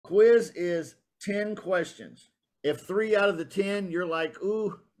quiz is 10 questions. If 3 out of the 10, you're like,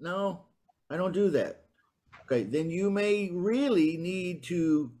 ooh, no, I don't do that. Okay, then you may really need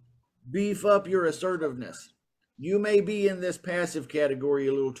to beef up your assertiveness. You may be in this passive category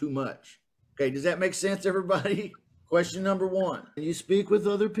a little too much. Okay, does that make sense, everybody? Question number 1. When you speak with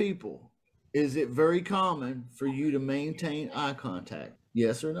other people, is it very common for you to maintain eye contact?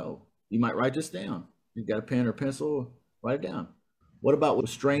 Yes or no? You might write this down. You've got a pen or pencil, write it down. What about with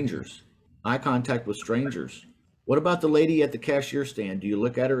strangers? Eye contact with strangers. What about the lady at the cashier stand? Do you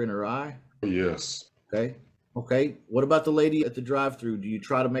look at her in her eye? Yes. Okay. Okay. What about the lady at the drive-thru? Do you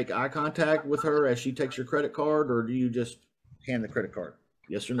try to make eye contact with her as she takes your credit card, or do you just hand the credit card?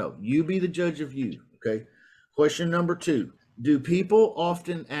 Yes or no? You be the judge of you. Okay. Question number 2. Do people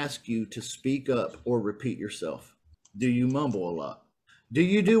often ask you to speak up or repeat yourself? Do you mumble a lot? Do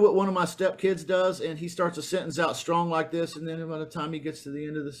you do what one of my stepkids does, and he starts a sentence out strong like this, and then by the time he gets to the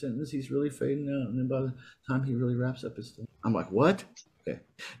end of the sentence, he's really fading out, and then by the time he really wraps up his thing, I'm like, what? Okay.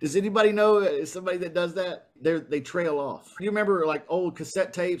 Does anybody know somebody that does that? They trail off. You remember like old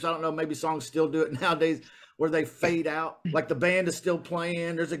cassette tapes? I don't know, maybe songs still do it nowadays, where they fade out, like the band is still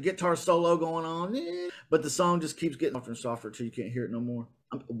playing, there's a guitar solo going on, but the song just keeps getting softer and softer until you can't hear it no more.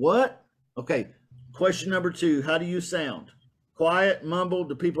 What? Okay. Question number 2, how do you sound? Quiet, mumble?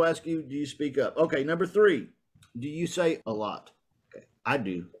 Do people ask you, do you speak up? Okay, number 3, do you say a lot? Okay, I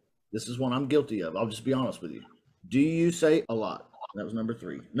do. This is one I'm guilty of. I'll just be honest with you. Do you say a lot? That was number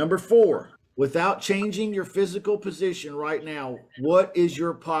 3. Number 4, without changing your physical position right now, what is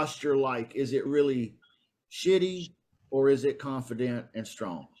your posture like? Is it really shitty, or is it confident and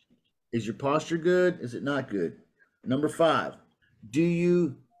strong? Is your posture good? Is it not good? Number 5, do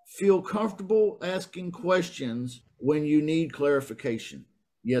you feel comfortable asking questions when you need clarification?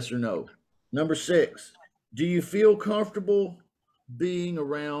 Yes or no? Number 6, do you feel comfortable being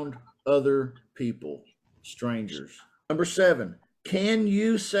around other people, strangers? Number 7, can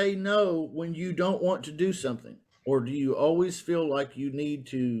you say no when you don't want to do something? Or do you always feel like you need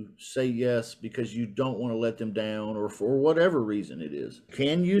to say yes because you don't want to let them down, or for whatever reason it is?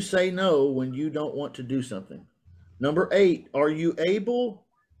 Can you say no when you don't want to do something? Number 8, are you able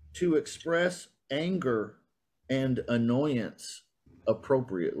to express anger and annoyance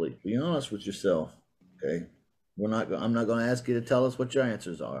appropriately? Be honest with yourself, okay? I'm not going to ask you to tell us what your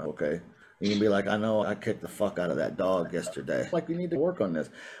answers are, okay? You can be like, I know I kicked the fuck out of that dog yesterday. Like, we need to work on this.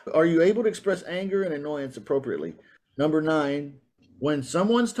 Are you able to express anger and annoyance appropriately? Number 9, when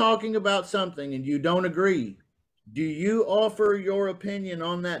someone's talking about something and you don't agree, do you offer your opinion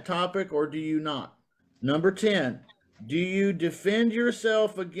on that topic or do you not? Number 10, do you defend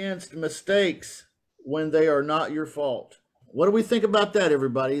yourself against mistakes when they are not your fault? What do we think about that,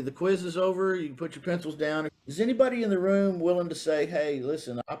 everybody? The quiz is over. You can put your pencils down. Is anybody in the room willing to say, hey,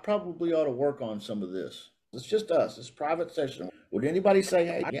 listen, I probably ought to work on some of this? It's just us. It's a private session. Would anybody say,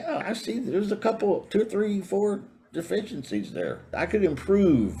 hey, yeah, I see there's a couple, 2, 3, 4 deficiencies there. I could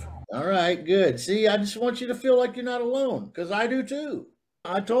improve. All right, good. See, I just want you to feel like you're not alone, because I do too.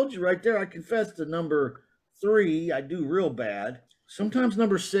 I told you right there, I confess to number 3, I do real bad. Sometimes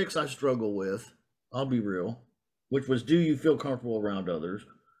number 6 I struggle with. I'll be real. Which was, do you feel comfortable around others?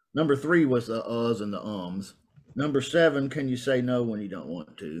 Number 3 was the uhs and the ums. Number 7, can you say no when you don't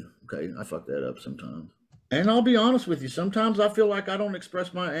want to? Okay, I fuck that up sometimes. And I'll be honest with you, sometimes I feel like I don't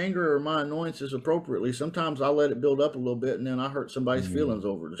express my anger or my annoyances appropriately. Sometimes I let it build up a little bit and then I hurt somebody's feelings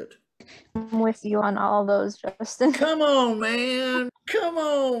over it. I'm with you on all those, Justin. Come on, man. Come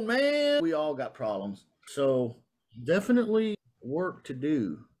on, man. We all got problems. So definitely work to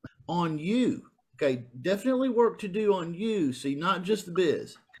do on you. Okay, definitely work to do on you. See, not just the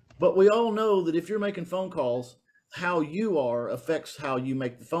biz. But we all know that if you're making phone calls, how you are affects how you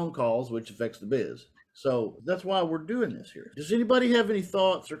make the phone calls, which affects the biz. So that's why we're doing this here. Does anybody have any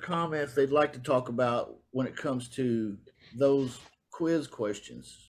thoughts or comments they'd like to talk about when it comes to those quiz questions?